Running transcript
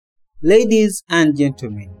Ladies and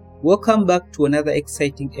gentlemen, welcome back to another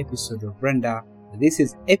exciting episode of Branda. This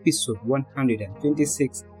is episode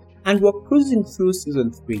 126 and we're cruising through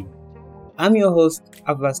season 3. I'm your host,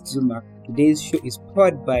 Avast Zumak. Today's show is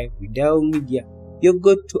powered by Vidal Media, your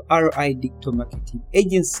go-to ROI digital marketing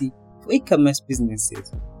agency for e-commerce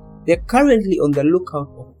businesses. They're currently on the lookout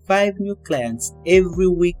for 5 new clients every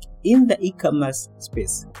week in the e-commerce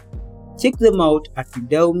space. Check them out at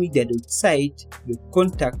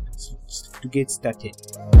vidalmedia.site/contact to get started.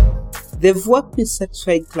 They've worked with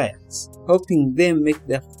satisfied clients, helping them make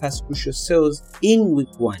their first crucial sales in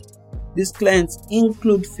week 1. These clients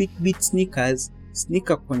include Fitbit Sneakers,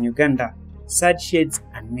 Sneaker Con Uganda, Sad Shades,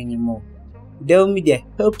 and many more. Vidal Media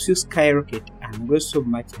helps you skyrocket and grow so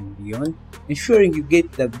much and beyond, ensuring you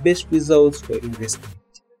get the best results for your investment.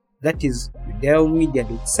 That is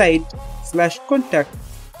vidalmedia.site/contact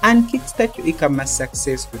and kickstart your e-commerce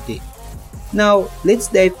success today. Now, let's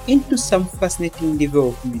dive into some fascinating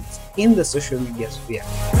developments in the social media sphere.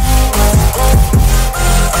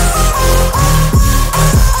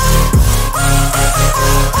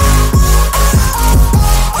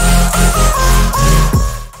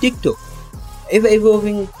 TikTok,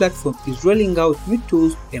 ever-evolving platform, is rolling out new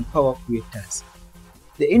tools to empower creators.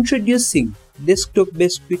 They're introducing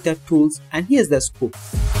desktop-based creator tools, and here's the scoop.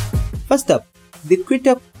 First up, the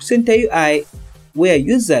Creator Center UI, where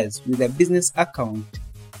users with a business account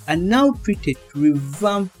are now treated to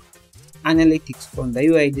revamp analytics on the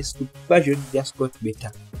UI desktop version just got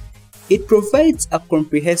better. It provides a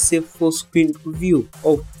comprehensive full-screen view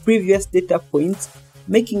of previous data points,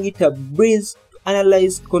 making it a breeze to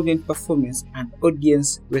analyze content performance and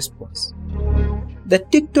audience response. The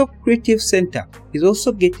TikTok Creative Center is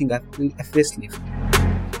also getting a facelift.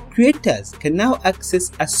 Creators can now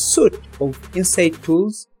access a suite of insight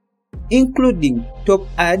tools, including top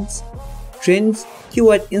ads, trends,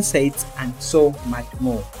 keyword insights, and so much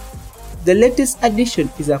more. The latest addition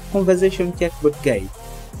is a conversation chatbot guide,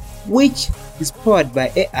 which is powered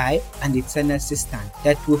by AI, and it's an assistant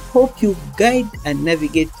that will help you guide and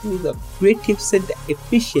navigate through the Creative Center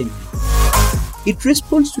efficiently. It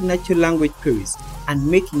responds to natural language queries and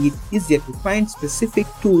making it easier to find specific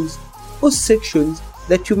tools or sections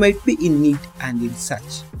that you might be in need and in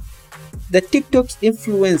search. The TikTok's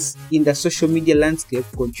influence in the social media landscape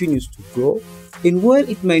continues to grow, and while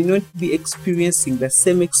it might not be experiencing the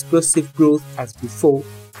same explosive growth as before,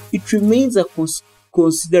 it remains a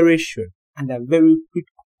consideration and a very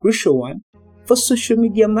crucial one for social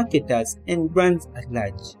media marketers and brands at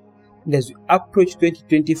large. And as we approach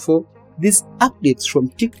 2024, these updates from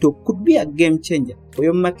TikTok could be a game changer for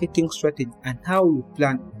your marketing strategy and how you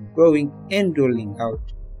plan on growing and rolling out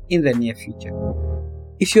in the near future.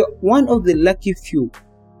 If you're one of the lucky few,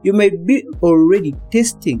 you might be already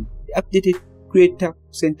testing the updated Creator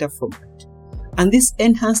Center format. And this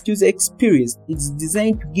enhanced user experience is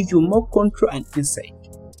designed to give you more control and insight.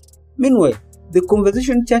 Meanwhile, the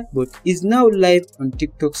conversation chatbot is now live on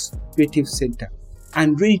TikTok's Creative Center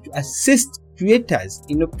and ready to assist creators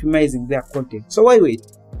in optimizing their content. So why wait?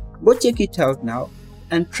 Go check it out now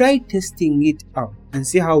and try testing it out and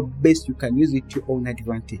see how best you can use it to your own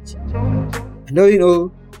advantage. And all in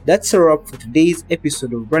all, that's a wrap for today's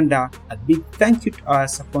episode of Branda. A big thank you to our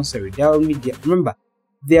sponsor, Vidal Media. Remember,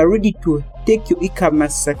 they are ready to take your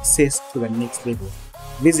e-commerce success to the next level.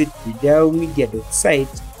 Visit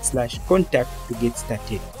vidalmedia.site/contact to get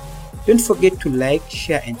started. Don't forget to like,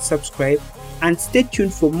 share, and subscribe, and stay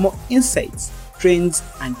tuned for more insights, trends,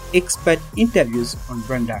 and expert interviews on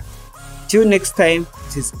Branda. Till next time,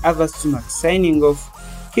 this is Avast Zumak signing off.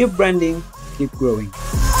 Keep branding, keep growing.